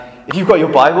If you've got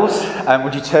your Bibles,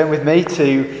 would you turn with me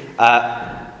to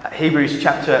Hebrews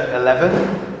chapter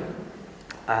 11?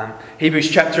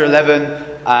 Hebrews chapter 11,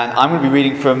 and I'm going to be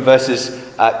reading from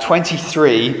verses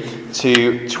 23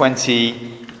 to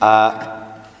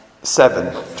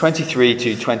 27. 23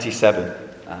 to 27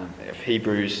 of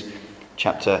Hebrews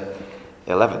chapter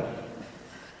 11. It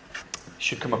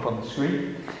should come up on the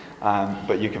screen,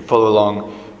 but you can follow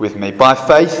along with me. By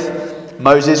faith,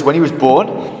 Moses, when he was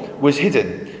born, was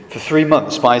hidden for 3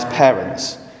 months by his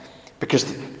parents because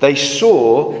they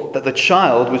saw that the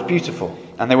child was beautiful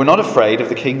and they were not afraid of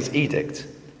the king's edict.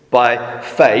 By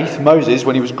faith, Moses,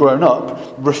 when he was grown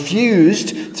up,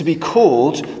 refused to be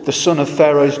called the son of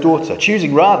Pharaoh's daughter,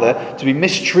 choosing rather to be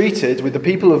mistreated with the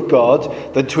people of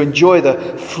God than to enjoy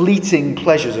the fleeting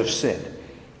pleasures of sin.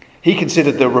 He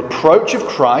considered the reproach of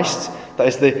Christ, that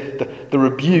is the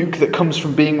rebuke that comes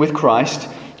from being with Christ,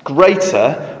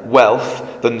 greater wealth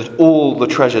than all the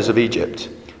treasures of Egypt,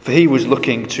 for he was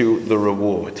looking to the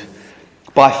reward.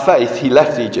 By faith he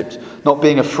left Egypt, not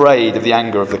being afraid of the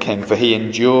anger of the king, for he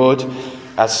endured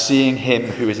as seeing him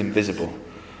who is invisible.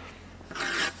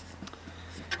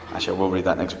 Actually, I will read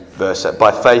that next verse.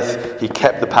 By faith he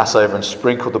kept the Passover and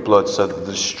sprinkled the blood so that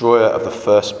the destroyer of the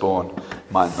firstborn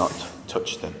might not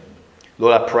touch them.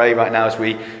 Lord, I pray right now as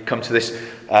we come to this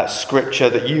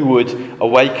scripture that you would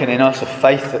awaken in us a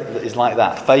faith that is like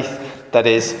that. Faith that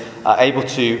is able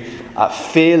to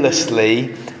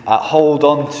fearlessly hold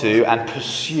on to and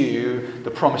pursue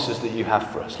the promises that you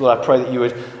have for us. Lord, I pray that you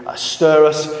would stir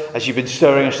us as you've been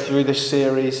stirring us through this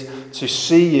series to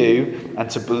see you and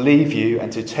to believe you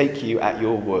and to take you at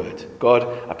your word. God,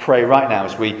 I pray right now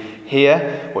as we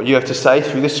hear what you have to say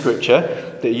through this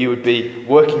scripture, that you would be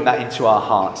working that into our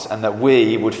hearts and that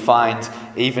we would find,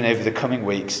 even over the coming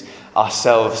weeks,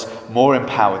 ourselves more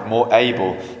empowered, more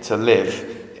able to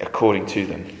live according to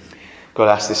them. God,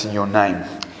 I ask this in your name.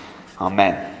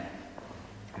 Amen.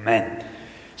 Amen.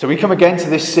 So we come again to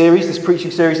this series, this preaching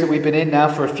series that we've been in now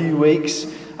for a few weeks,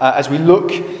 as we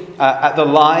look at the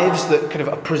lives that kind of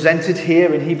are presented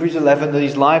here in Hebrews 11,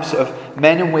 these lives of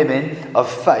men and women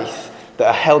of faith that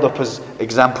are held up as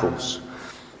examples.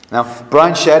 Now,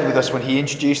 Brian shared with us when he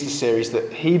introduced the series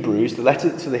that Hebrews, the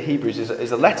letter to the Hebrews,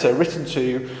 is a letter written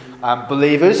to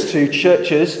believers, to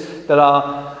churches that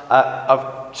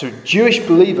are to Jewish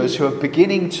believers who are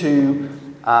beginning to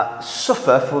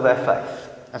suffer for their faith.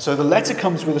 And so the letter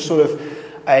comes with a sort of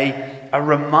a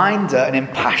reminder, an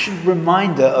impassioned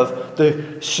reminder of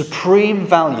the supreme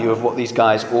value of what these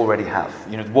guys already have.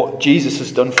 You know, what Jesus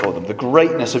has done for them, the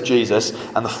greatness of Jesus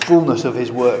and the fullness of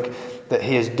his work that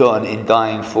he has done in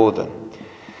dying for them.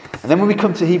 And then when we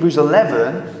come to Hebrews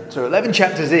 11, so 11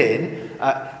 chapters in,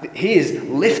 he is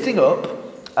lifting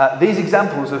up these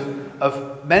examples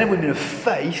of men and women of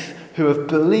faith who have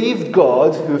believed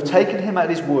God, who have taken him at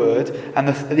his word, and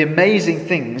the amazing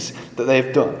things that they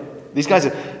have done. These guys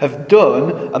have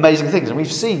done amazing things, and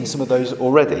we've seen some of those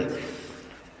already.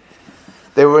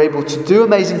 They were able to do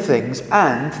amazing things,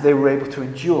 and they were able to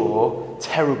endure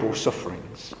terrible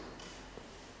sufferings.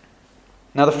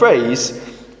 Now the phrase,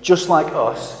 just like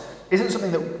us, isn't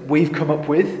something that we've come up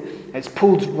with. It's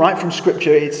pulled right from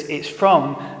Scripture. It's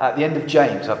from the end of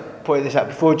James. I've pointed this out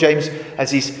before. James,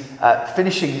 as he's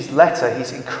finishing his letter,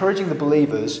 he's encouraging the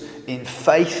believers in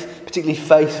faith, particularly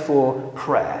faith for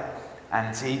prayer.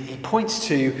 And he points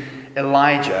to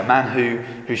Elijah, a man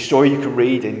whose story you can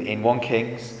read in 1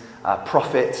 Kings, a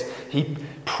prophet. He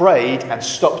prayed and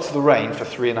stopped the rain for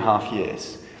 3.5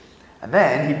 years. And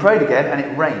then he prayed again and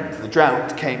it rained. The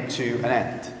drought came to an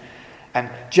end.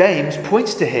 And James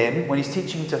points to him when he's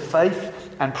teaching to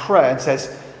faith and prayer and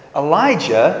says,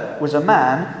 Elijah was a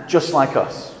man just like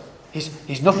us.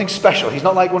 He's nothing special. He's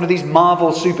not like one of these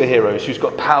Marvel superheroes who's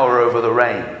got power over the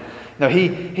rain. No, he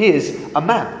is a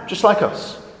man just like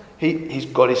us. He's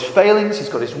got his failings, he's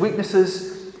got his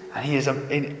weaknesses,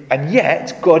 and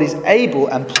yet God is able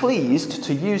and pleased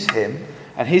to use him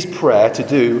and his prayer to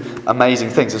do amazing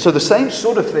things. And so the same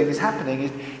sort of thing is happening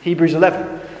in Hebrews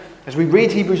 11. As we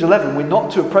read Hebrews 11, we're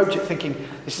not to approach it thinking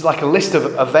this is like a list of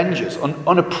avengers,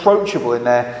 unapproachable in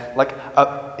their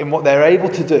in what they're able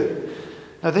to do.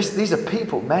 No, these are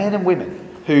people, men and women,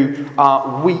 who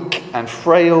are weak and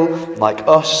frail like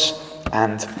us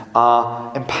and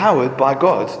are empowered by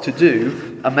God to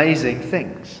do amazing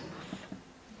things.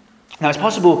 Now, it's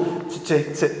possible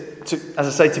to as I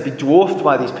say, to be dwarfed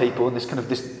by these people in this kind of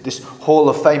this hall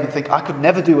of fame and think, I could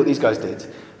never do what these guys did,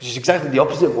 which is exactly the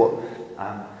opposite of what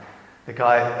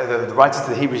the writer to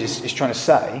the Hebrews is trying to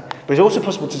say. But it's also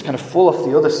possible to kind of fall off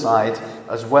the other side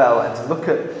as well and to look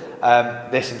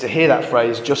at this and to hear that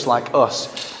phrase, just like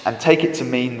us, and take it to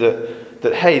mean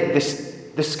that hey,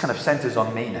 this kind of centers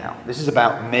on me now. This is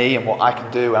about me and what I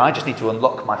can do, and I just need to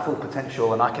unlock my full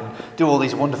potential, and I can do all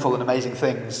these wonderful and amazing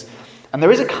things. And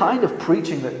there is a kind of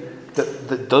preaching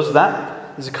that does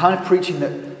that. There's a kind of preaching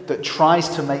that tries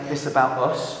to make this about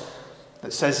us,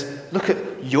 that says, look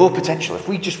at your potential. If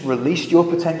we just released your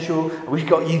potential, and we've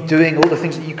got you doing all the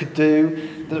things that you could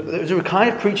do. There's a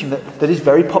kind of preaching that is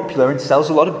very popular and sells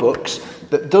a lot of books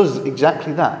that does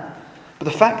exactly that. But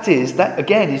the fact is, that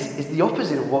again is the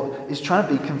opposite of what is trying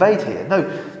to be conveyed here. No,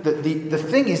 the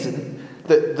thing isn't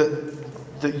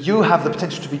that you have the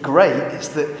potential to be great. It's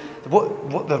that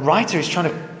what the writer is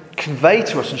trying to convey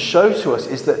to us and show to us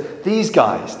is that these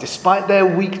guys, despite their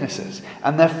weaknesses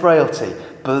and their frailty,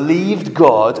 believed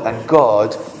God, and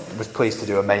God was pleased to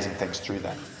do amazing things through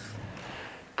them.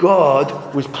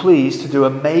 God was pleased to do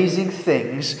amazing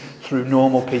things through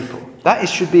normal people. That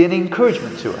should be an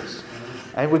encouragement to us.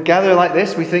 And we gather like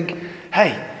this, we think,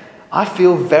 hey, I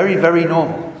feel very, very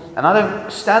normal. And I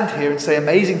don't stand here and say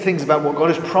amazing things about what God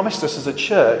has promised us as a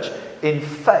church in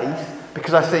faith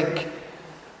because I think,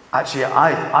 actually,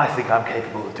 I think I'm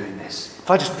capable of doing this.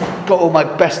 If I just got all my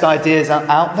best ideas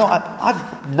out, no,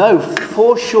 I know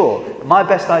for sure my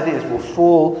best ideas will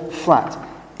fall flat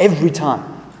every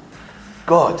time.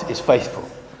 God is faithful.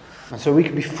 And so we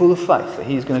can be full of faith that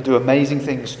He is going to do amazing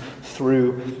things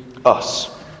through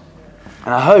us.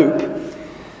 And I hope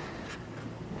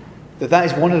that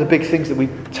is one of the big things that we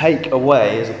take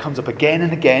away as it comes up again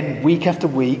and again, week after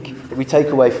week, that we take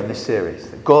away from this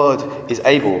series. That God is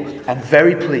able and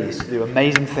very pleased to do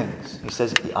amazing things. He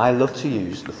says, I love to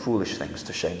use the foolish things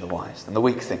to shame the wise and the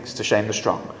weak things to shame the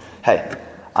strong. Hey,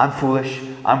 I'm foolish,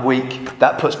 I'm weak,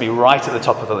 that puts me right at the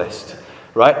top of the list.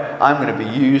 Right? I'm going to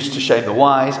be used to shame the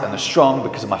wise and the strong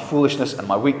because of my foolishness and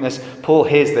my weakness. Paul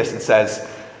hears this and says,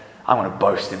 I want to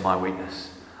boast in my weakness.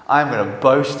 I'm going to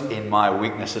boast in my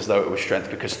weakness as though it was strength,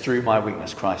 because through my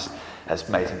weakness Christ has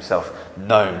made himself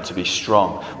known to be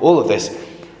strong. All of this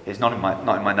is not in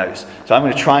my notes. So I'm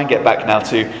going to try and get back now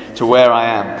to where I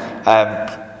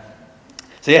am.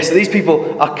 So these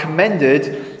people are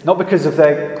commended not because of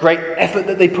their great effort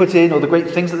that they put in or the great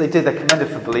things that they did. They're commended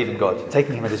for believing God,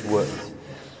 taking him at his word.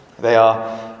 They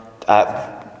are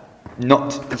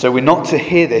not. So we're not to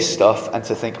hear this stuff and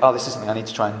to think, oh, this is something I need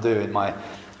to try and do in my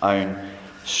own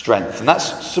strength. And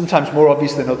that's sometimes more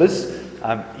obvious than others.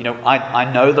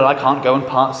 I know that I can't go and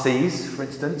part seas, for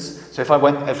instance. So if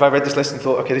I read this list and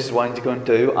thought, okay, this is what I need to go and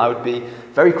do, I would be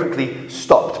very quickly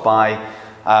stopped by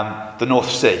the North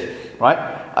Sea, right?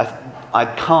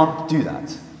 I can't do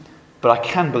that, but I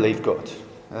can believe God.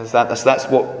 That's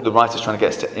what the writer's trying to get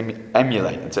us to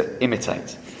emulate and to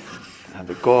imitate.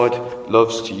 But God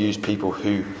loves to use people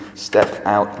who step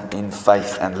out in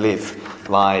faith and live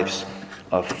lives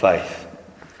of faith.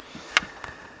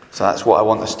 So that's what I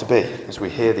want us to be. As we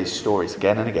hear these stories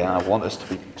again and again, I want us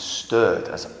to be stirred,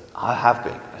 as I have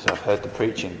been, as I've heard the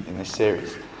preaching in this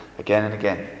series, again and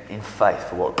again, in faith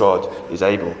for what God is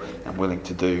able and willing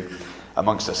to do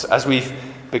amongst us. As we've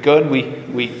begun,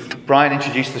 Brian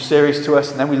introduced the series to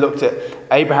us, and then we looked at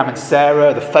Abraham and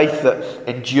Sarah, the faith that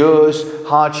endures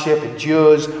hardship,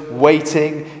 endures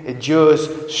waiting,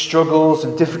 endures struggles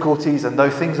and difficulties, and though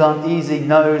things aren't easy,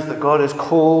 knows that God has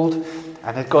called,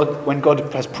 and that when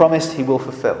God has promised, he will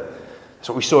fulfill. That's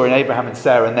what we saw in Abraham and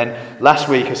Sarah. And then last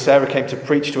week, as Sarah came to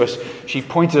preach to us, she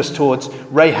pointed us towards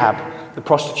Rahab, the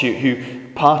prostitute, who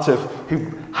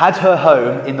had her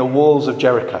home in the walls of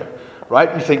Jericho.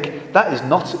 Right? You think that is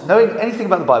not, knowing anything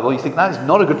about the Bible, you think that is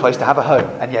not a good place to have a home.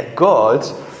 And yet God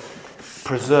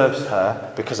preserves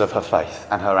her because of her faith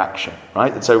and her action.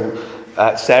 Right? And so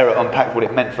Sarah unpacked what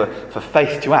it meant for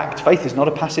faith to act. Faith is not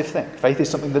a passive thing. Faith is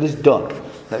something that is done.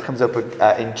 That comes up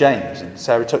in James, and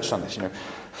Sarah touched on this.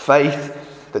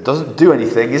 Faith that doesn't do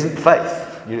anything isn't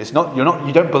faith. You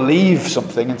don't believe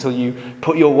something until you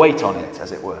put your weight on it,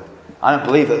 as it were. I don't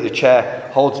believe that the chair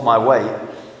holds my weight.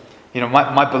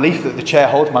 My belief that the chair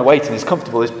holds my weight and is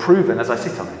comfortable is proven as I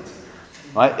sit on it.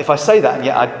 Right? If I say that and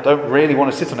yet I don't really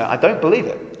want to sit on it, I don't believe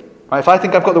it. Right? If I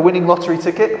think I've got the winning lottery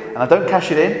ticket and I don't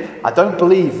cash it in, I don't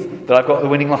believe that I've got the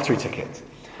winning lottery ticket.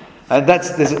 And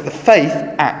the faith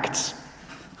acts.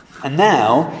 And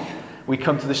now we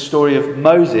come to the story of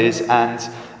Moses and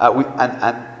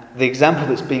the example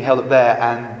that's being held up there,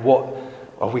 and what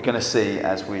are we going to see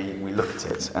as we look at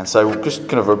it. And so just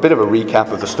kind of a bit of a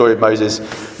recap of the story of Moses.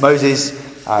 Moses,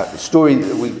 story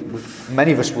that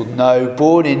many of us will know,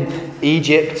 born in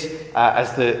Egypt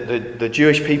as the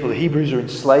Jewish people, the Hebrews are in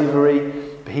slavery.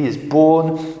 He is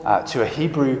born to a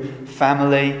Hebrew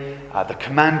family. The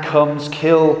command comes,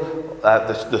 kill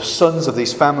the sons of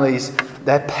these families.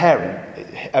 Their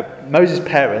Moses'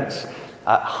 parents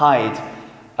hide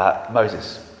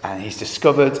Moses. And he's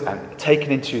discovered and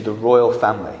taken into the royal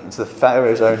family, into the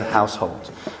Pharaoh's own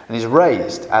household. And he's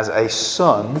raised as a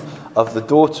son of the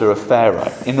daughter of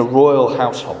Pharaoh in the royal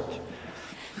household.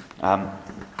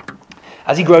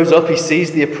 As he grows up, he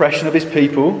sees the oppression of his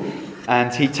people,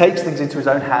 and he takes things into his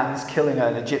own hands, killing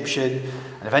an Egyptian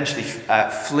and eventually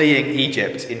fleeing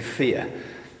Egypt in fear.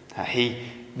 He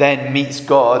then meets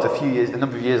God a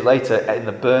number of years later in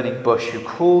the burning bush, who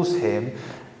calls him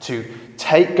to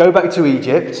go back to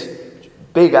Egypt,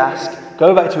 big ask,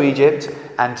 go back to Egypt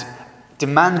and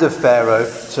demand of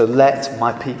Pharaoh to let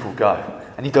my people go.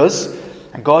 And he does,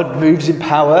 and God moves in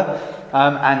power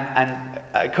and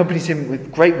accompanies him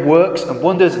with great works and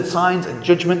wonders and signs and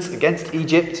judgments against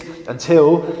Egypt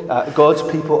until God's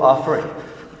people are free.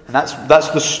 And that's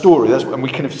the story. And we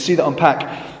kind of see that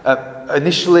unpack.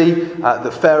 Initially,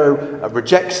 the Pharaoh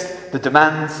rejects the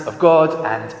demands of God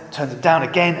and turns it down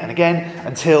again and again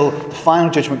until the final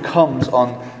judgment comes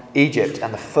on Egypt,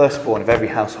 and the firstborn of every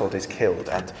household is killed,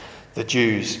 and the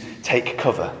Jews take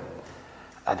cover,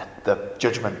 and the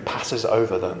judgment passes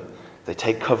over them. They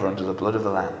take cover under the blood of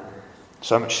the Lamb.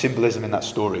 So much symbolism in that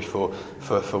story for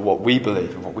what we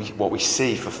believe and what we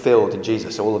see fulfilled in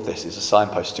Jesus. All of this is a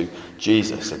signpost to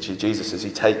Jesus. And Jesus,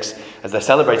 as they're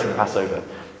celebrating the Passover,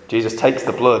 Jesus takes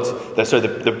the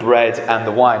bread and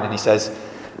the wine, and he says,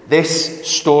 "This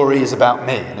story is about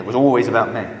me, and it was always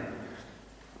about me."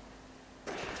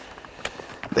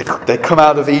 They come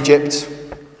out of Egypt,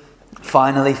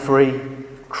 finally free,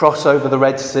 cross over the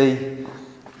Red Sea,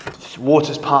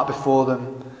 waters part before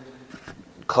them,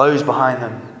 close behind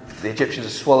them. The Egyptians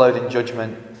are swallowed in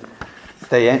judgment.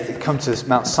 They come to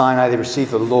Mount Sinai, they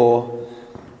receive the law,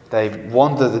 they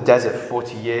wander the desert for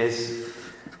 40 years,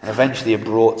 and eventually are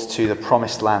brought to the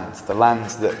promised land, the land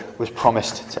that was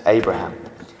promised to Abraham.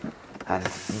 And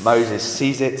Moses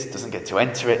sees it, doesn't get to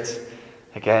enter it.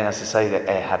 Again, as I say,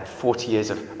 they had 40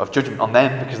 years of judgment on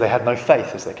them because they had no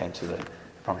faith as they came to the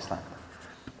promised land.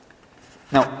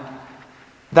 Now,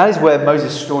 that is where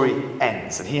Moses' story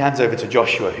ends, and he hands over to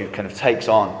Joshua, who kind of takes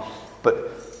on. But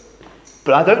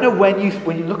I don't know when you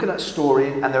look at that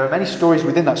story, and there are many stories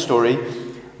within that story,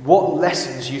 what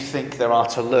lessons you think there are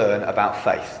to learn about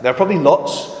faith. There are probably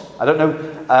lots. I don't know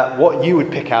what you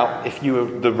would pick out if you were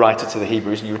the writer to the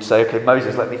Hebrews, and you would say, okay,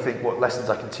 Moses, let me think what lessons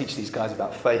I can teach these guys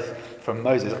about faith from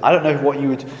Moses. I don't know what you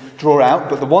would draw out,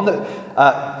 but the one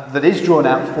that is drawn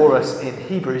out for us in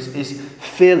Hebrews is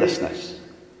fearlessness.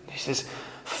 He says,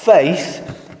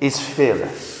 faith is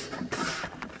fearless.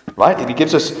 Right? And he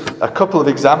gives us a couple of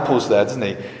examples there, doesn't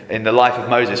he, in the life of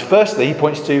Moses. Firstly, he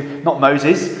points to not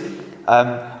Moses.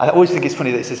 I always think it's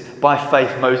funny that it says, by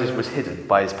faith Moses was hidden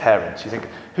by his parents. You think,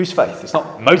 whose faith? It's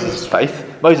not Moses' faith.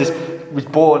 Moses was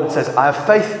born and says, I have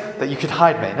faith that you could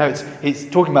hide me. No, it's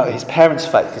talking about his parents'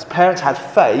 faith. His parents had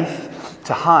faith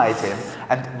to hide him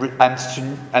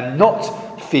and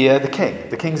not fear the king,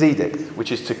 the king's edict,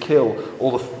 which is to kill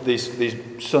all these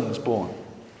sons born.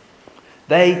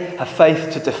 They have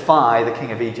faith to defy the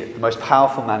king of Egypt, the most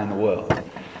powerful man in the world.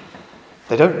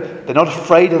 They're not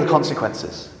afraid of the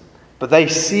consequences. But they,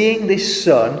 seeing this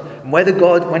son, and whether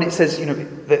God, when it says,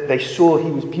 that they saw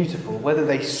he was beautiful, whether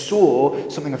they saw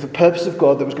something of the purpose of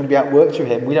God that was going to be outworked through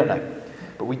him, we don't know.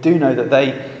 But we do know that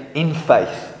they, in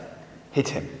faith, hid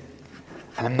him.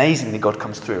 And amazingly, God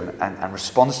comes through and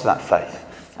responds to that faith.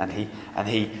 And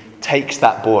he takes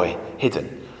that boy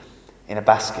hidden in a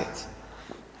basket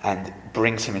and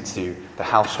brings him into the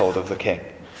household of the king.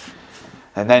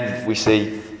 And then we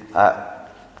see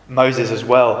Moses as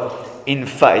well, in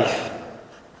faith,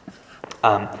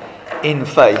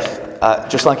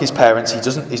 just like his parents,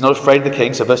 he's not afraid of the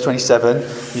king. So verse 27,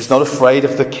 he's not afraid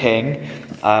of the king,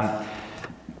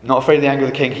 not afraid of the anger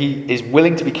of the king. He is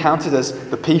willing to be counted as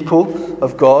the people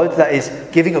of God, that is,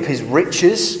 giving up his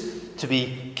riches to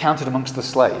be counted amongst the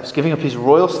slaves, giving up his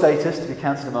royal status to be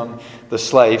counted among the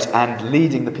slaves, and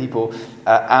leading the people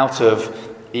out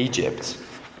of Egypt.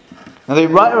 Now the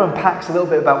writer unpacks a little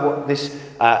bit about what this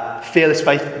fearless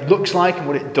faith looks like and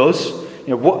what it does.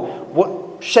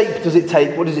 What shape does it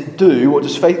take? What does it do? What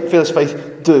does fearless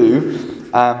faith do?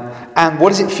 And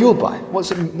what is it fueled by? What's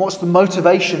the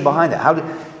motivation behind it?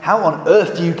 How on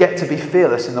earth do you get to be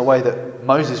fearless in the way that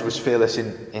Moses was fearless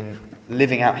in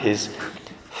living out his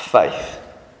faith?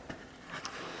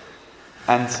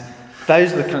 And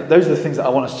those are the things that I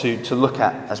want us to look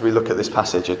at as we look at this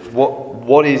passage.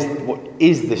 What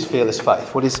is this fearless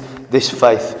faith? What is this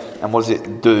faith, and what does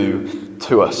it do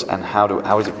to us? And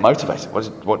how is it motivated?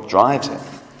 What drives it?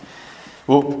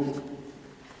 Well,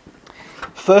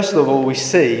 first of all, we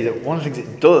see that one of the things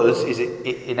it does is it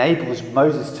enables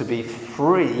Moses to be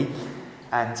free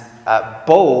and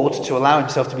bold to allow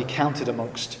himself to be counted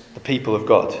amongst the people of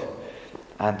God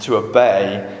and to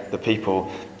obey the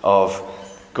people of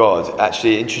God.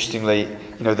 Actually, interestingly,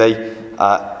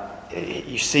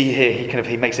 you see here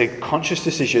he makes a conscious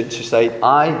decision to say,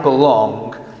 I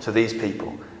belong to these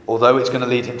people, although it's going to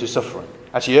lead him to suffering.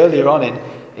 Actually, earlier on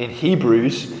in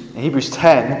Hebrews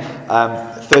 10,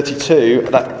 32,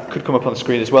 that could come up on the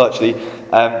screen as well, actually,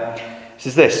 it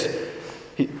says this.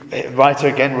 Writer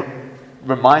again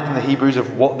reminding the Hebrews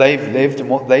of what they've lived and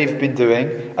what they've been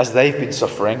doing as they've been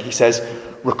suffering. He says,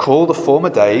 recall the former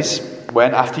days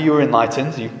when, after you were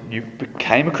enlightened, you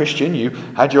became a Christian, you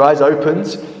had your eyes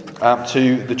opened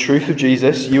to the truth of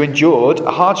Jesus, you endured a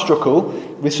hard struggle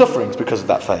with sufferings because of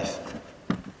that faith.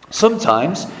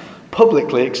 Sometimes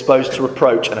publicly exposed to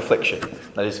reproach and affliction.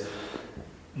 That is,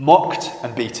 mocked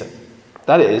and beaten.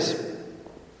 That is,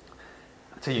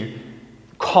 I tell you,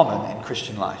 common in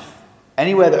Christian life.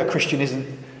 Anywhere that a Christian isn't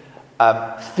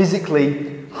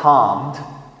physically harmed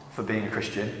for being a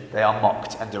Christian, they are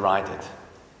mocked and derided.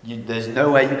 There's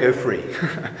no way you go free,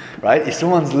 right? If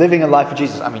someone's living a life for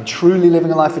Jesus, truly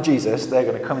living a life for Jesus, they're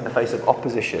going to come in the face of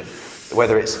opposition,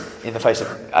 whether it's in the face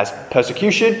of as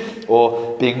persecution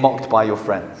or being mocked by your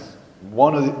friends.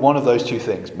 One of those two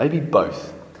things, maybe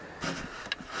both.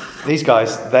 These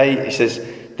guys, he says,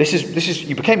 this is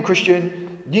you became a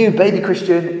Christian, new baby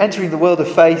Christian, entering the world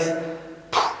of faith.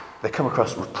 They come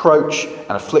across reproach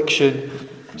and affliction,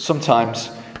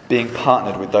 sometimes being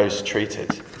partnered with those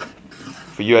treated.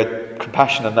 For you had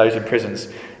compassion on those in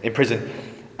prison,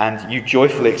 and you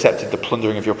joyfully accepted the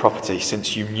plundering of your property,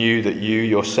 since you knew that you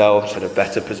yourselves had a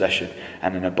better possession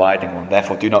and an abiding one.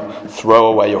 Therefore, do not throw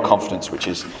away your confidence,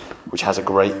 which has a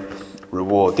great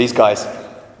reward. These guys,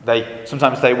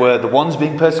 sometimes they were the ones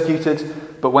being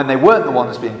persecuted, but when they weren't the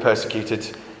ones being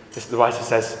persecuted, the writer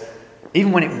says,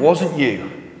 even when it wasn't you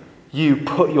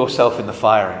put yourself in the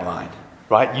firing line.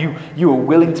 Right? You were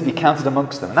willing to be counted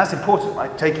amongst them. And that's important,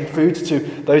 right? Taking food to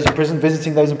those in prison,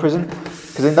 visiting those in prison.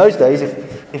 Because in those days,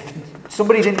 if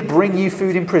somebody didn't bring you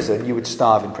food in prison, you would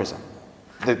starve in prison.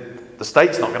 The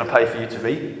state's not going to pay for you to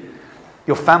eat.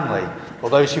 Your family, or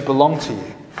those who belong to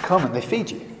you, come and they feed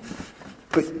you.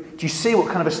 But do you see what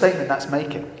kind of a statement that's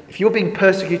making? If you're being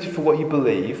persecuted for what you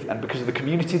believe, and because of the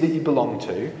community that you belong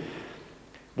to,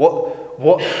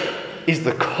 what is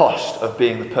the cost of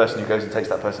being the person who goes and takes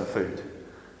that person food?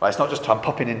 Right, it's not just I'm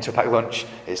popping into a packed lunch.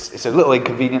 It's a little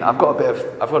inconvenient. I've got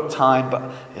time,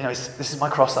 but this is my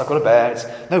cross that I've got to bear.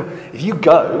 No, if you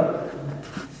go,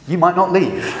 you might not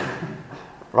leave,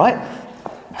 right?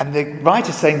 And the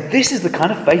writer's saying this is the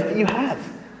kind of faith that you had,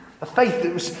 a faith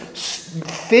that was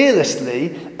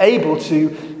fearlessly able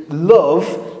to love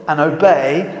and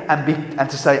obey and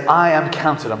to say, I am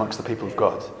counted amongst the people of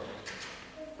God.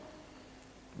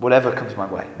 Whatever comes my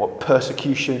way, what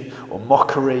persecution or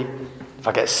mockery. If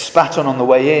I get spat on the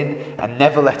way in and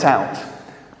never let out,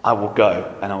 I will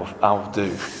go and I'll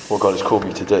do what God has called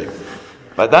me to do.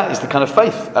 But that is the kind of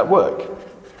faith at work.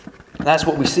 And that's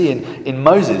what we see in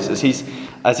Moses as he's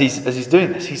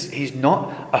doing this. He's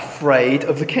not afraid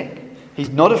of the king. He's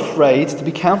not afraid to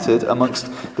be counted amongst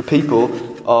the people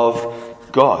of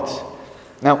God.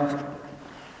 Now,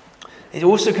 it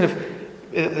also kind of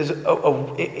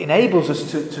it enables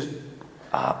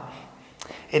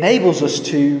us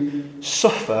to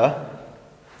suffer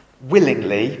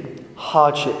willingly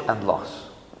hardship and loss.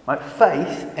 Right?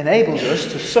 Faith enables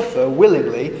us to suffer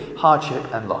willingly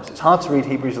hardship and loss. It's hard to read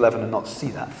Hebrews 11 and not to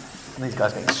see that. And these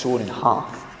guys getting sawn in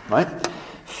half. Right?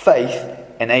 Faith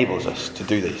enables us to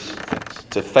do these things,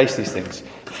 to face these things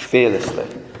fearlessly.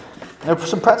 There are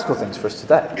some practical things for us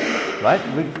today. Right?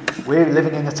 We're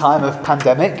living in a time of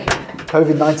pandemic.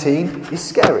 COVID-19 is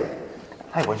scary.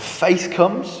 Hey, when faith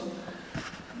comes,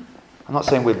 I'm not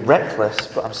saying we're reckless,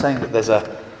 but I'm saying that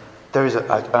there is an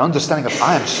understanding of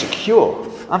I am secure.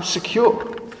 I'm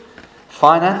secure.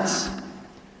 Finance,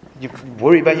 you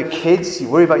worry about your kids, you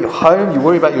worry about your home, you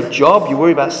worry about your job, you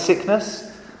worry about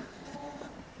sickness.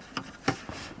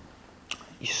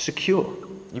 You're secure.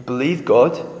 You believe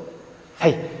God.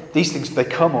 Hey, these things, they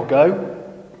come or go.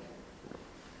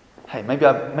 Hey, maybe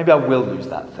I will lose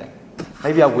that thing.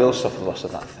 Maybe I will suffer the loss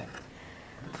of that thing.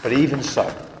 But even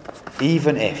so,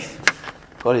 even if,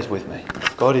 God is with me.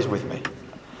 God is with me.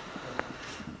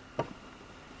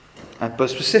 But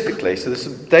specifically, so there's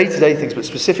some day-to-day things, but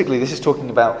specifically this is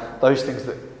talking about those things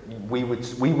that we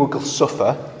will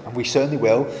suffer, and we certainly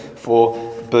will,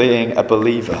 for being a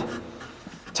believer.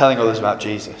 Telling others about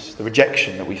Jesus. The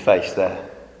rejection that we face there,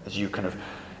 as you kind of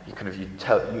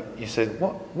you say,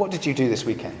 what did you do this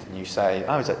weekend? And you say,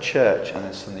 I was at church, and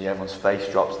then suddenly everyone's face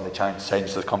drops and they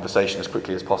change the conversation as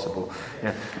quickly as possible.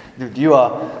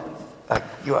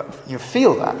 You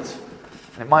feel that.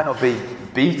 And it might not be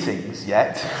beatings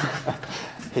yet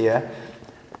here,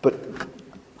 but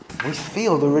we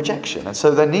feel the rejection. And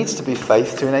so there needs to be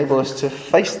faith to enable us to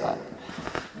face that.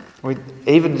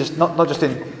 Even just not just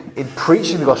in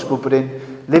preaching the gospel, but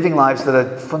in living lives that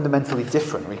are fundamentally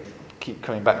different. We keep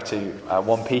coming back to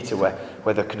 1 Peter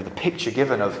where the kind of the picture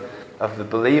given of the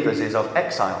believers is of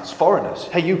exiles, foreigners.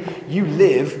 Hey, you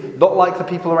live not like the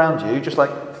people around you, just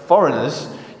like foreigners.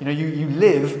 You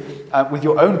live with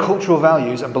your own cultural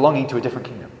values and belonging to a different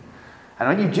kingdom. And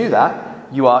when you do that,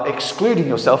 you are excluding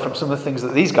yourself from some of the things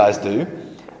that these guys do,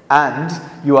 and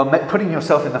you are putting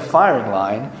yourself in the firing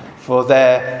line for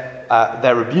their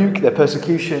rebuke, their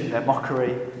persecution, their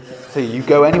mockery. So you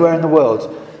go anywhere in the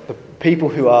world, the people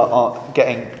who are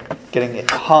getting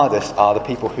it hardest are the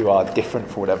people who are different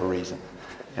for whatever reason.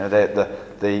 They're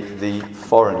the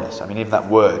foreigners. I mean, even that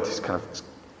word has kind of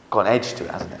got an edge to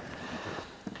it, hasn't it?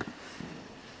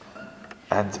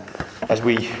 And as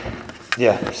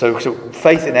so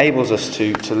faith enables us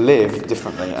to live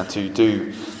differently and to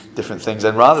do different things.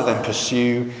 And rather than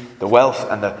pursue the wealth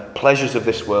and the pleasures of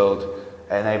this world,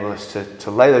 enable us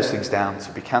to lay those things down,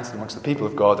 to be counted amongst the people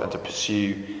of God and to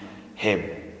pursue Him.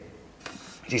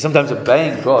 See, sometimes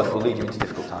obeying God will lead you into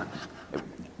difficult times.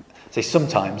 Say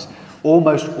sometimes,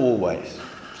 almost always.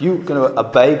 If you're going to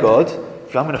obey God,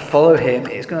 if I'm going to follow Him,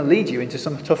 it's going to lead you into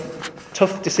some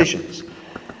tough decisions.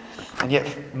 And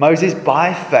yet Moses,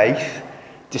 by faith,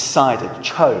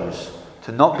 chose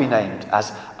to not be named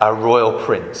as a royal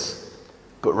prince,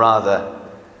 but rather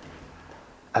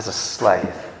as a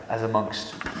slave, as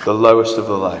amongst the lowest of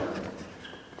the low.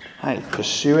 Hey,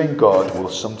 pursuing God will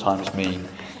sometimes mean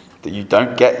that you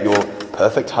don't get your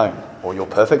perfect home, or your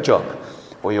perfect job,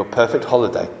 or your perfect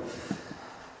holiday.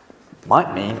 It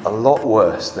might mean a lot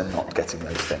worse than not getting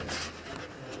those things.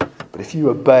 But if you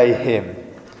obey Him,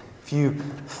 if you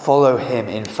follow Him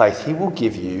in faith, He will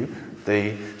give you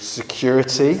the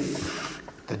security,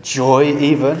 the joy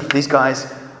even. These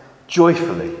guys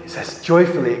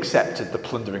joyfully accepted the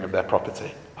plundering of their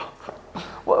property.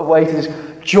 What a way to just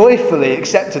joyfully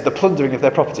accepted the plundering of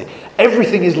their property.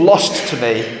 Everything is lost to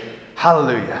me.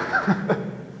 Hallelujah.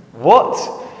 What?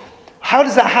 How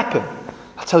does that happen?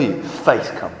 I tell you,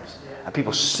 faith comes and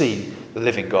people see the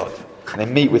living God and they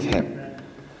meet with Him.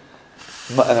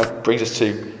 And that brings us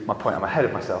to my point. I'm ahead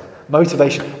of myself.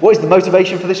 Motivation. What is the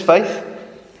motivation for this faith?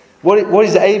 What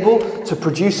is able to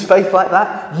produce faith like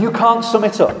that? You can't sum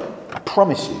it up. I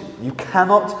promise you. You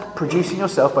cannot produce in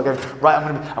yourself by going, right,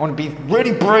 I'm going to be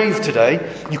really brave today.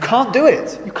 You can't do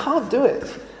it. You can't do it.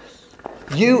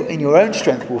 You, in your own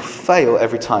strength, will fail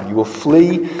every time. You will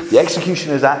flee the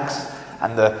executioner's axe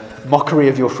and the mockery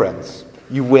of your friends.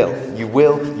 You will. You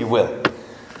will. You will.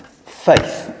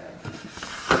 Faith.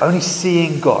 Only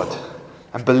seeing God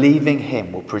and believing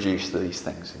Him will produce these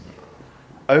things in you.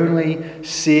 Only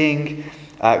seeing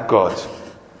God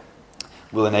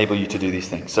will enable you to do these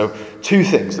things. So, 2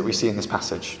 things that we see in this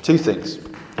passage. 2 things.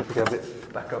 If we have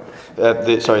it back up.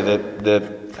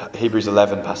 The Hebrews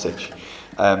 11 passage.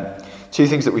 2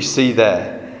 things that we see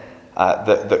there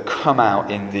that come out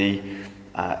in the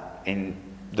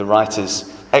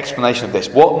writer's explanation of this.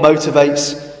 What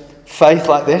motivates faith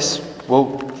like this?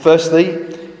 Well, firstly,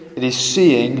 it is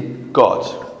seeing God,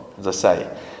 as I say.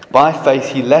 By faith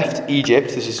he left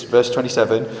Egypt, this is verse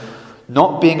 27,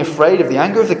 not being afraid of the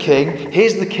anger of the king.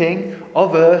 Here's the king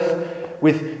of earth,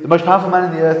 with the most powerful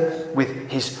man in the earth, with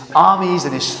his armies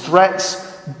and his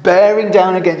threats bearing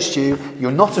down against you.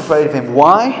 You're not afraid of him.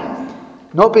 Why?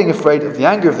 Not being afraid of the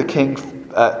anger of the king,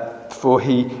 for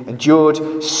he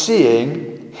endured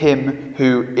seeing him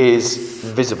who is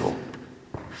invisible.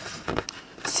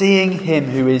 Seeing him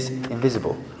who is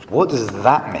invisible. What does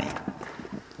that mean?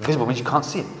 Invisible means you can't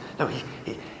see him. No,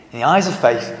 in the eyes of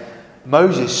faith,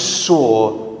 Moses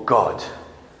saw God.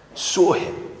 Saw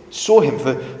him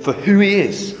for who he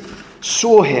is.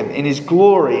 Saw him in his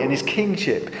glory and his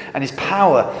kingship and his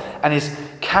power and his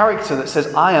character that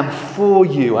says, I am for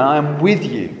you and I am with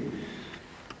you.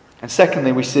 And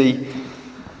secondly, we see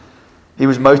he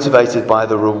was motivated by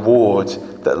the reward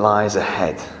that lies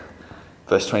ahead.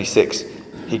 Verse 26,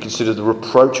 he considered the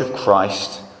reproach of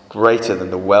Christ greater than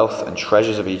the wealth and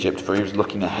treasures of Egypt, for he was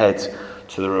looking ahead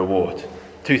to the reward.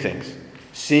 2 things.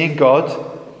 Seeing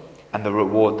God and the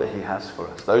reward that he has for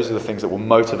us. Those are the things that will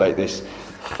motivate this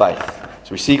faith.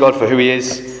 So we see God for who he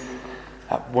is.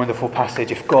 That wonderful passage.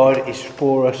 If God is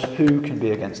for us, who can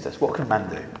be against us? What can man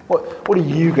do? What are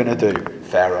you going to do,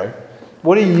 Pharaoh?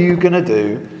 What are you going to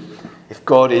do if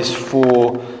God is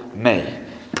for me?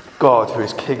 God, who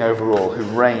is king over all, who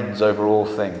reigns over all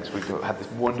things. We had this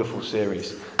wonderful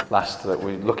series last that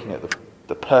we're looking at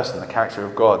the person, the character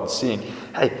of God, and seeing,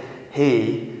 hey,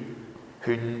 he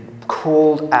who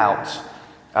called out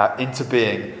into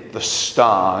being the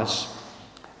stars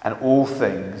and all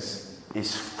things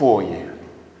is for you.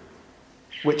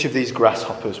 Which of these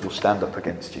grasshoppers will stand up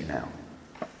against you now?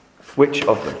 Which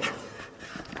of them?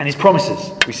 And his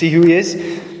promises. We see who he is.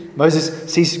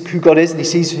 Moses sees who God is and he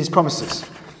sees his promises.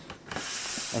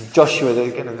 And Joshua,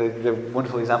 the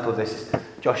wonderful example of this,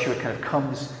 Joshua kind of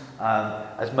comes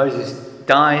as Moses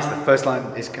dies. The first line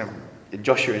is kind of in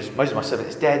Joshua is, Moses, my servant,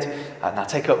 is dead. Now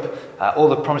take up all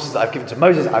the promises that I've given to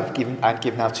Moses, I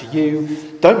give now to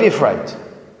you. Don't be afraid.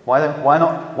 Why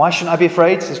not? Why shouldn't I be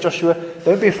afraid? Says Joshua.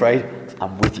 Don't be afraid.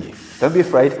 I'm with you. Don't be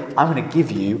afraid. I'm going to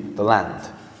give you the land.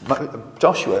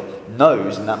 Joshua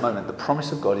knows in that moment the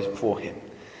promise of God is for him.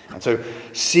 And so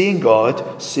seeing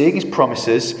God, seeing his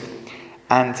promises,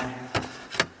 and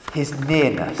his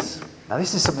nearness. Now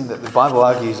this is something that the Bible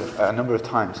argues a number of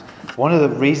times. One of the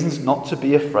reasons not to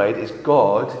be afraid is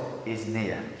God is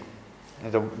near.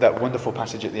 That wonderful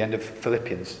passage at the end of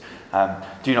Philippians.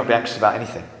 Do not be anxious about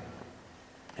anything.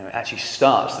 It actually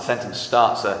starts, the sentence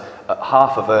starts at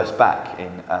half a verse back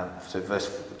in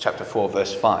chapter 4,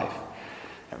 verse 5.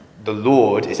 The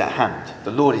Lord is at hand.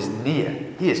 The Lord is near.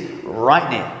 He is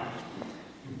right near.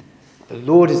 The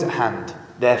Lord is at hand.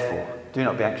 Therefore, do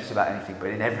not be anxious about anything, but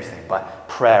in everything, by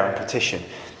prayer and petition,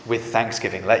 with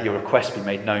thanksgiving, let your requests be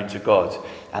made known to God,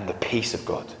 and the peace of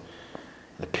God.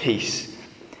 The peace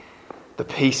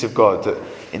of God, that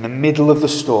in the middle of the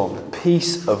storm, the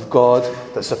peace of God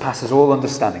that surpasses all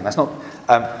understanding. That's not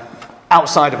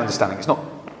outside of understanding. It's not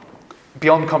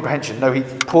beyond comprehension. No,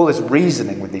 Paul is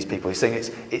reasoning with these people. He's saying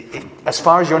as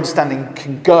far as your understanding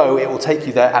can go, it will take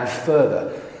you there and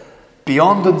further.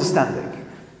 Beyond understanding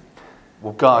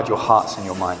will guard your hearts and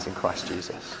your minds in Christ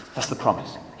Jesus. That's the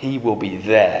promise. He will be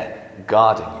there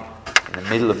guarding you in the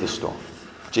middle of the storm.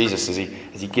 Jesus, as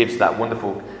he gives that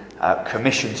wonderful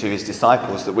commission to his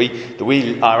disciples that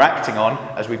we are acting on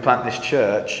as we plant this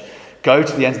church, go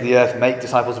to the ends of the earth, make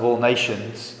disciples of all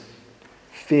nations,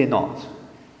 fear not.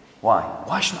 Why?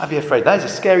 Why shouldn't I be afraid? That is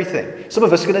a scary thing. Some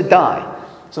of us are going to die.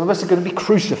 Some of us are going to be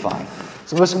crucified.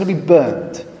 Some of us are going to be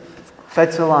burned,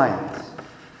 fed to lions.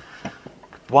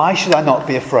 Why should I not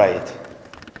be afraid?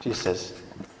 Jesus says,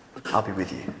 I'll be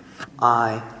with you.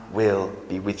 I will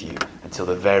be with you until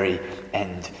the very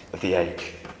end of the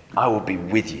age. I will be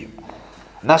with you.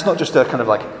 And that's not just a kind of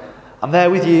like, I'm there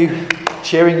with you,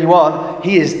 cheering you on.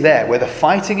 He is there. Where the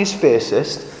fighting is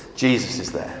fiercest, Jesus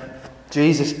is there.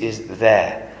 Jesus is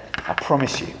there. I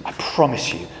promise you, I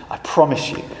promise you, I promise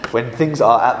you. When things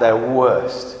are at their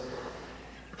worst,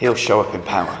 he'll show up in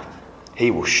power.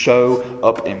 He will show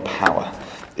up in power.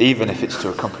 Even if it's to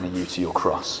accompany you to your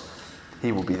cross.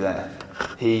 He will be there.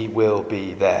 He will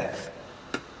be there.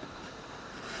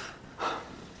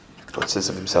 God says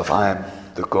of himself, I am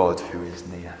the God who is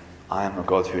near. I am a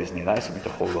God who is near. That is something to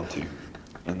hold on to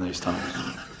in those times.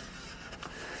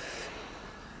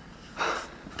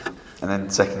 And then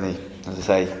secondly, as I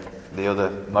say, the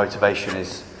other motivation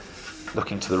is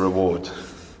looking to the reward.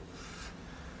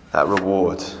 That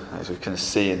reward, as we can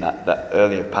see in that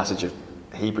earlier passage of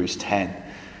Hebrews 10,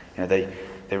 they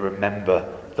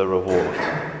remember the reward.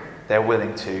 They're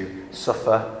willing to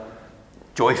suffer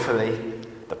joyfully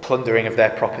the plundering of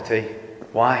their property.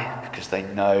 Why? Because they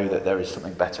know that there is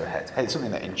something better ahead. Hey, there's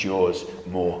something that endures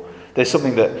more. There's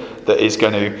something that is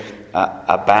going to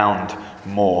abound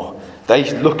more.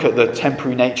 They look at the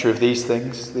temporary nature of these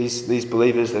things, these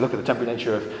believers. They look at the temporary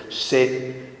nature of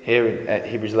sin. Here in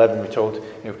Hebrews 11 we're told,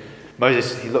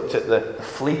 Moses, he looked at the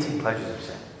fleeting pleasures of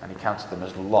sin and he counted them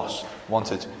as loss,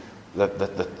 wanted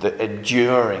the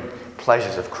enduring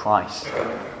pleasures of Christ. He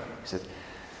said,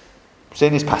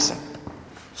 sin is passing.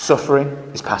 Suffering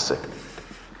is passing.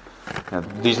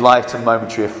 This light and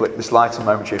momentary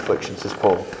affliction, says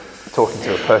Paul, talking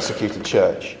to a persecuted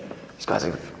church. These guys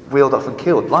are wheeled off and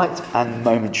killed. Light and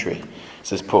momentary,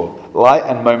 says Paul. Light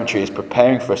and momentary is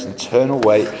preparing for us an eternal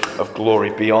weight of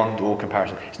glory beyond all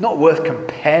comparison. It's not worth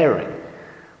comparing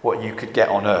what you could get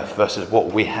on earth versus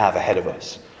what we have ahead of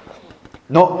us.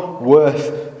 Not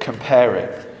worth comparing.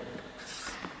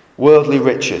 Worldly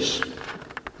riches.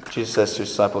 Jesus says to his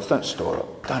disciples, don't store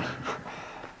up.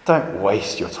 Don't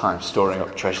waste your time storing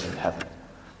up treasures in heaven,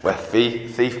 where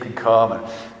thief can come and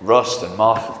rust and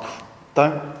moth.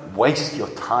 Don't waste your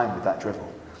time with that drivel.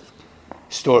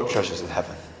 Store up treasures in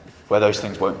heaven, where those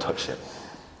things won't touch it,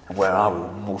 and where I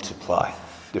will multiply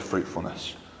the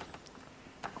fruitfulness.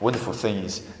 Wonderful thing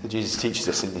is that Jesus teaches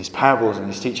us in these parables and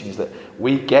his teaching is that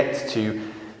we get to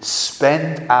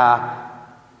spend our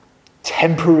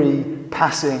temporary,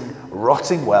 passing,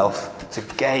 rotting wealth to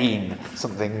gain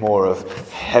something more of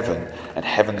heaven and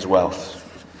heaven's wealth.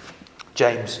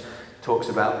 James talks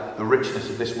about the richness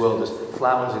of this world as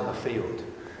flowers in the field.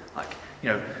 Like,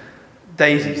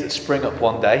 daisies that spring up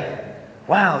one day.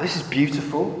 Wow, this is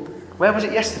beautiful. Where was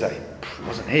it yesterday? It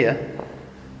wasn't here.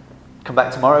 Come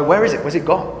back tomorrow. Where is it? Where's it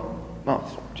gone? Well,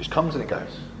 it just comes and it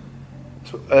goes.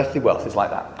 So earthly wealth is like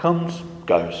that. Comes,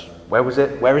 goes. Where was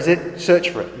it? Where is it?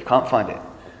 Search for it. You can't find it.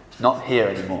 It's not here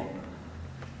anymore.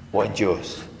 What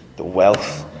endures? The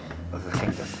wealth of the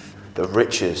kingdom. The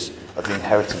riches of the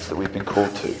inheritance that we've been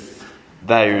called to.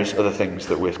 Those are the things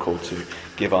that we're called to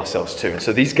give ourselves to. And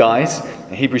so these guys,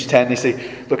 in Hebrews 10, they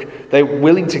say, look, they're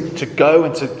willing to go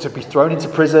and to be thrown into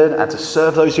prison and to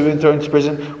serve those who have been thrown into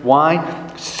prison.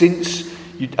 Why? Since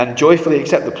you and joyfully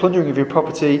accept the plundering of your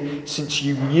property, since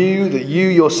you knew that you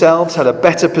yourselves had a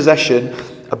better possession,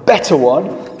 a better one,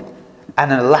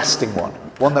 and a lasting one.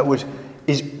 One that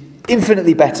is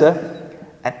infinitely better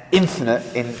and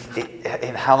infinite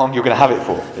in how long you're going to have it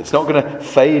for. It's not going to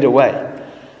fade away.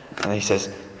 And he says,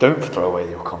 don't throw away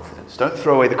your confidence. Don't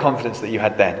throw away the confidence that you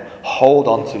had then. Hold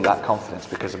on to that confidence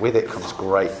because with it comes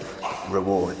great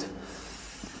reward.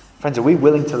 Friends, are we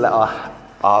willing to let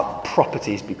our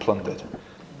properties be plundered?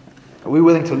 Are we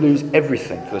willing to lose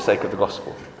everything for the sake of the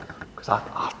gospel? Because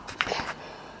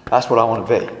that's what I want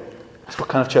to be. That's what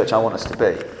kind of church I want us to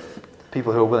be.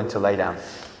 People who are willing to lay down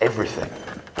everything.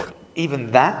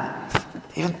 Even that,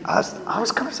 I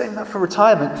was kind of saying that for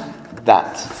retirement.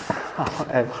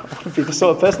 I want to be the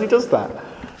sort of person who does that.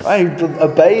 Right? Who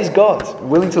obeys God,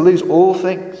 willing to lose all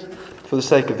things for the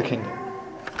sake of the kingdom.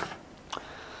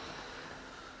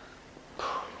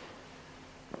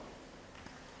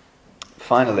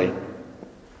 Finally,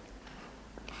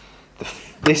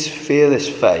 this fearless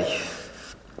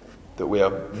faith that we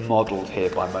are modelled here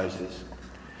by Moses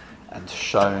and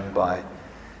shown by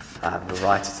the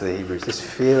writer to the Hebrews, this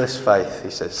fearless faith, he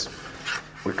says,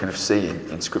 we kind of see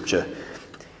in Scripture,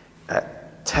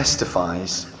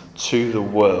 testifies to the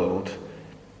world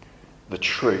the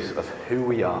truth of who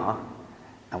we are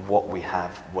and what we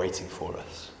have waiting for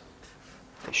us.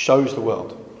 It shows the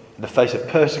world in the face of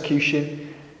persecution,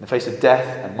 in the face of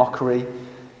death and mockery.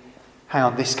 Hang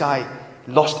on, this guy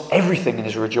lost everything and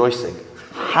is rejoicing.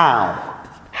 How?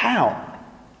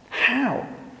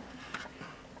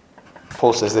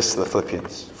 Paul says this to the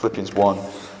Philippians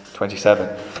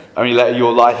 1:27. Only let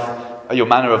your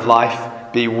manner of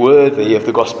life be worthy of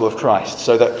the gospel of Christ,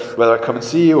 so that whether I come and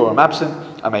see you or I'm absent,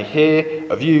 I may hear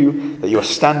of you that you are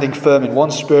standing firm in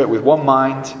one spirit with one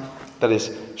mind, that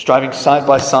is, striving side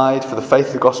by side for the faith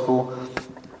of the gospel,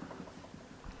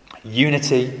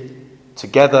 unity,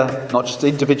 together, not just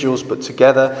individuals, but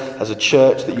together as a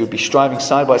church, that you would be striving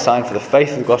side by side for the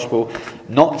faith of the gospel,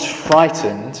 not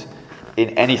frightened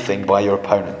in anything by your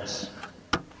opponents.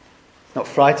 Not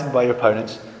frightened by your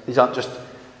opponents. These aren't just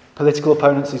political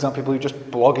opponents. These aren't people who are just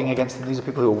blogging against them. These are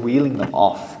people who are wheeling them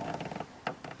off.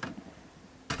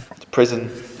 To prison,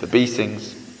 the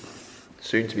beatings,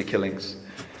 soon to be killings.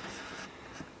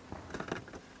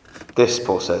 This,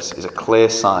 Paul says, is a clear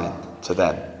sign to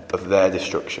them of their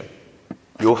destruction.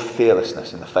 Your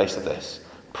fearlessness in the face of this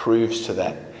proves to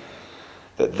them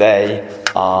that they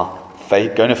are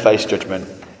going to face judgment,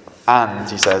 and,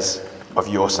 he says, of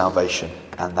your salvation,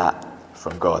 and that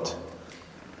from God.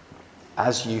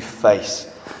 As you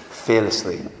face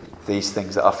fearlessly these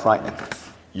things that are frightening,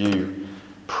 you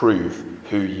prove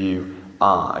who you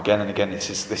are. Again and again, this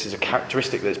is a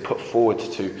characteristic that is put forward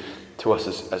to us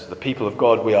as the people of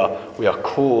God. We are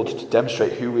called to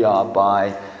demonstrate who we are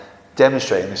by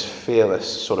demonstrating this fearless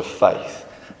sort of faith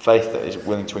that is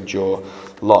willing to endure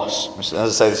loss. As I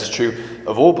say, this is true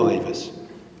of all believers.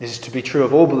 This is to be true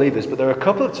of all believers, but there are a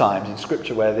couple of times in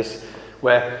Scripture where it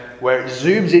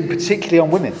zooms in particularly on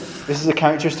women. This is a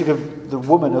characteristic of the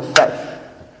woman of faith.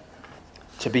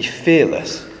 To be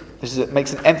fearless. It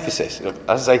makes an emphasis.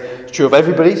 As I say, it's true of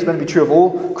everybody. It's meant to be true of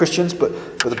all Christians, but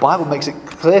the Bible makes a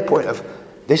clear point of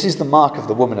this is the mark of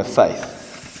the woman of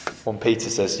faith. 1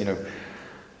 Peter says,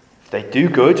 they do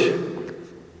good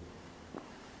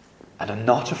and are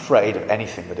not afraid of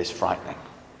anything that is frightening.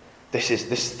 This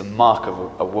is the mark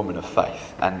of a woman of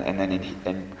faith. And then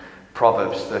in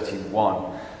Proverbs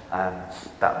 13:1,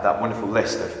 that wonderful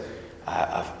list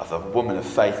of a woman of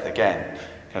faith again,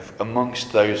 kind of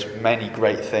amongst those many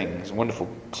great things, wonderful,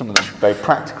 some of them very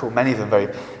practical, many of them very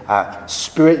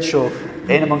spiritual.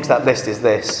 In amongst that list is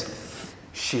this: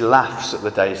 she laughs at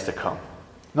the days to come.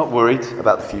 Not worried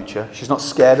about the future. She's not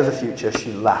scared of the future.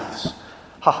 She laughs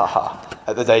ha ha ha,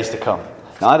 at the days to come.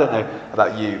 Now, I don't know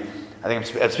about you. I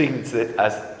think I'm speaking to it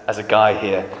as a guy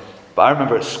here. But I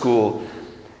remember at school,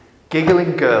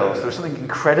 giggling girls, there was something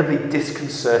incredibly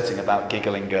disconcerting about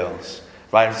giggling girls.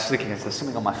 Right? I'm just thinking, is there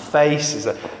something on my face? Is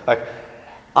there, like,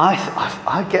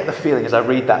 I get the feeling as I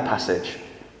read that passage,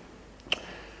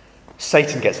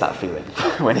 Satan gets that feeling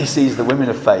when he sees the women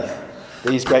of faith,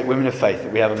 these great women of faith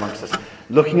that we have amongst us,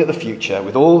 looking at the future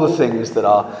with all the things that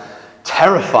are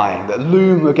terrifying, that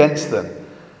loom against them.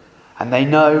 And they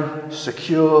know,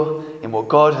 secure in what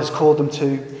God has called them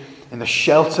to, in the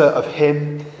shelter of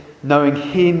Him, knowing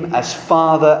Him as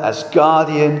Father, as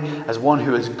guardian, as one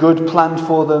who has good planned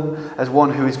for them, as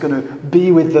one who is going to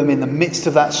be with them in the midst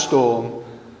of that storm.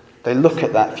 They look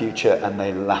at that future and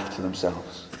they laugh to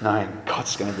themselves, knowing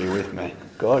God's going to be with me.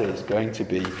 God is going to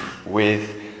be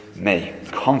with me,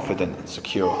 confident and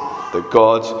secure that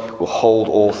God will hold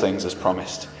all things as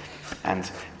promised and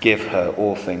give her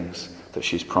all things that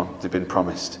she's been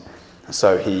promised. And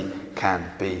so He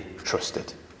can be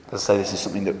trusted. As I say, this is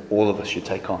something that all of us should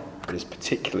take on, but is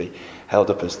particularly held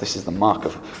up as this is the mark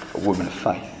of a woman of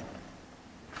faith,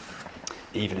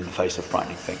 even in the face of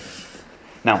frightening things.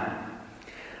 Now,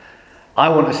 I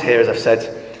want us here, as I've said,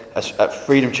 at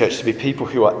Freedom Church, to be people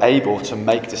who are able to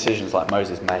make decisions like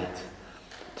Moses made.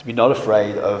 To be not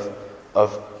afraid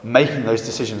of making those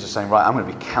decisions of saying, right, I'm going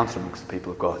to be counted amongst the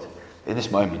people of God in this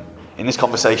moment, in this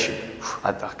conversation.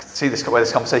 I can see where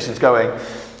this conversation is going.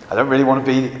 I don't really want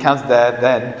to be counted there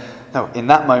then. No, in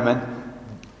that moment,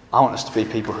 I want us to be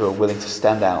people who are willing to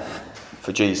stand out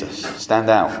for Jesus, stand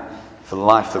out for the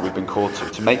life that we've been called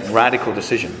to make radical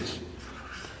decisions.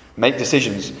 Make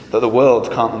decisions that the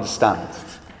world can't understand,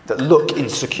 that look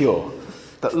insecure,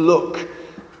 that look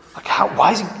like,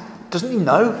 why is he, doesn't he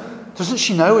know? Doesn't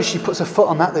she know as she puts her foot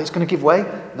on that it's going to give way?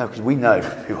 No, because we know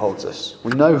who holds us.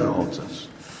 We know who holds us.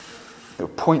 It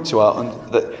would point to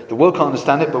that the world can't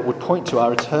understand it, but would point to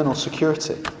our eternal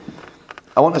security.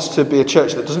 I want us to be a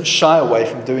church that doesn't shy away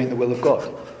from doing the will of God,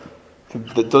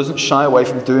 that doesn't shy away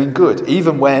from doing good,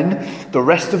 even when the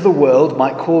rest of the world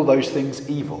might call those things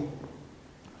evil.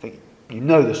 I think you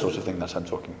know the sort of thing that I'm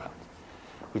talking about.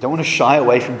 We don't want to shy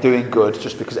away from doing good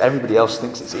just because everybody else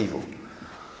thinks it's evil.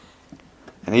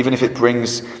 And even if it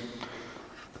brings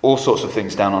all sorts of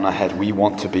things down on our head, we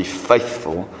want to be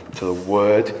faithful to the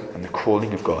word and the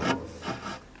calling of God.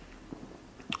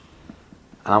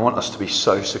 And I want us to be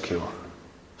so secure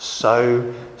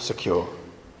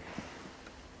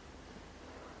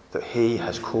that He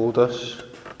has called us,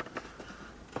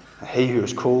 and He who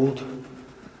has called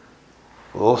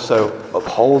will also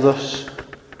uphold us,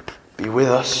 be with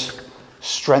us,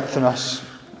 strengthen us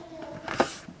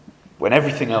when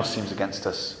everything else seems against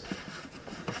us.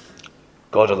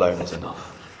 God alone is enough.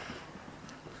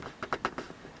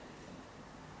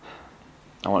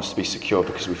 I want us to be secure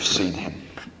because we've seen Him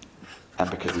and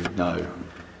because we know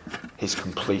His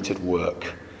completed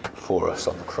work for us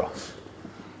on the cross.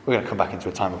 We're going to come back into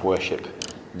a time of worship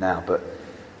now,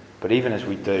 but even as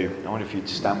we do, I wonder if you'd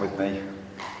stand with me.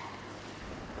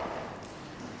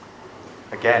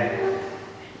 Again,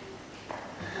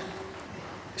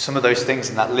 some of those things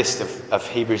in that list of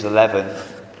Hebrews 11,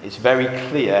 it's very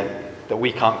clear that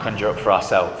we can't conjure up for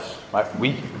ourselves. Right?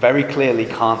 We very clearly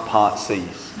can't part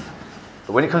seas.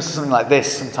 But when it comes to something like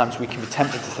this, sometimes we can be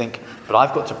tempted to think, but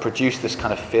I've got to produce this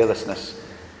kind of fearlessness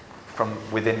from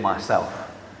within myself.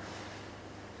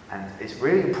 And it's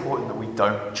really important that we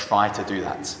don't try to do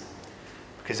that.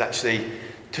 Because actually,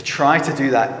 to try to do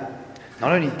that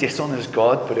not only dishonours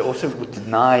God, but it also would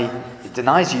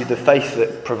denies you the faith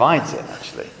that provides it,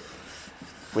 actually.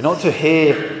 We're not to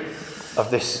hear of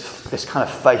this kind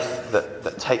of faith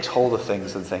that takes hold of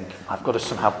things and think, I've got to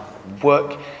somehow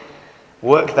work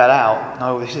that out.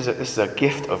 No, this is a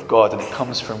gift of God, and it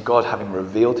comes from God having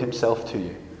revealed Himself to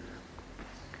you.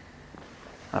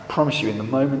 And I promise you, in the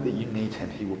moment that you need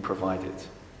Him, He will provide it.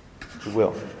 He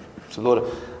will. So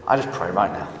Lord, I just pray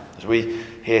right now, as we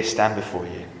here stand before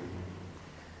you,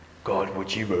 God,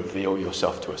 would you reveal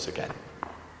yourself to us again?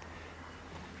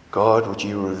 God, would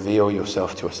you reveal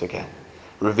yourself to us again?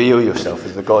 Reveal yourself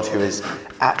as the God who is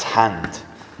at hand,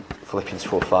 Philippians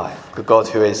 4:5. The God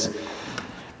who is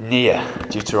near,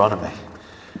 Deuteronomy.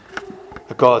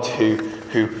 The God who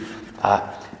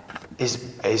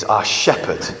is our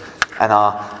shepherd and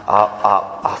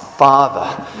our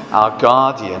father, our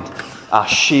guardian, our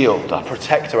shield, our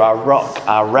protector, our rock,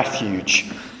 our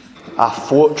refuge, our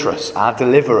fortress, our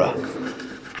deliverer.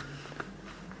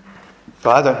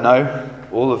 But I don't know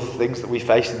all of the things that we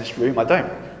face in this room. I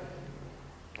don't.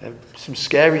 There are some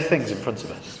scary things in front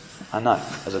of us. I know.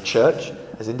 As a church,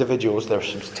 as individuals, there are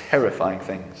some terrifying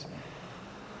things.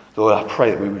 Lord, I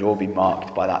pray that we would all be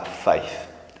marked by that faith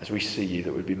as we see you,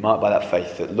 that we'd be marked by that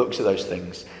faith that looks at those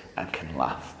things and can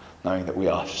laugh, knowing that we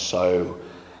are so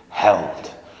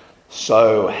held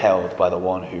by the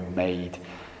one who made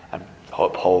and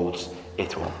upholds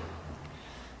it all.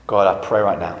 God, I pray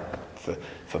right now for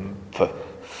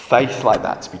faith like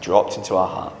that to be dropped into our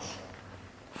hearts.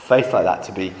 Faith like that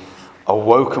to be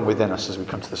awoken within us as we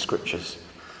come to the scriptures,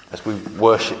 as we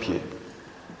worship you.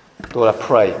 Lord, I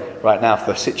pray right now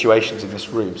for situations in this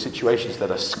room, situations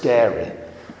that are scary.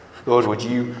 Lord, would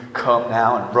you come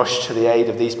now and rush to the aid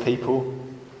of these people?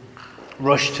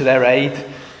 Rush to their aid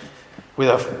with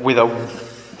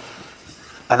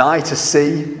an eye to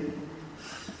see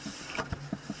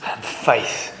and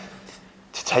faith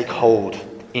to take hold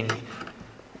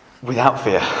without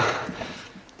fear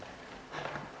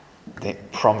the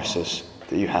promises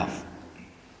that you have,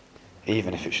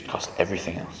 even if it should cost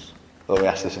everything else. Lord, we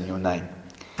ask this in your name.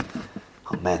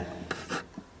 Amen.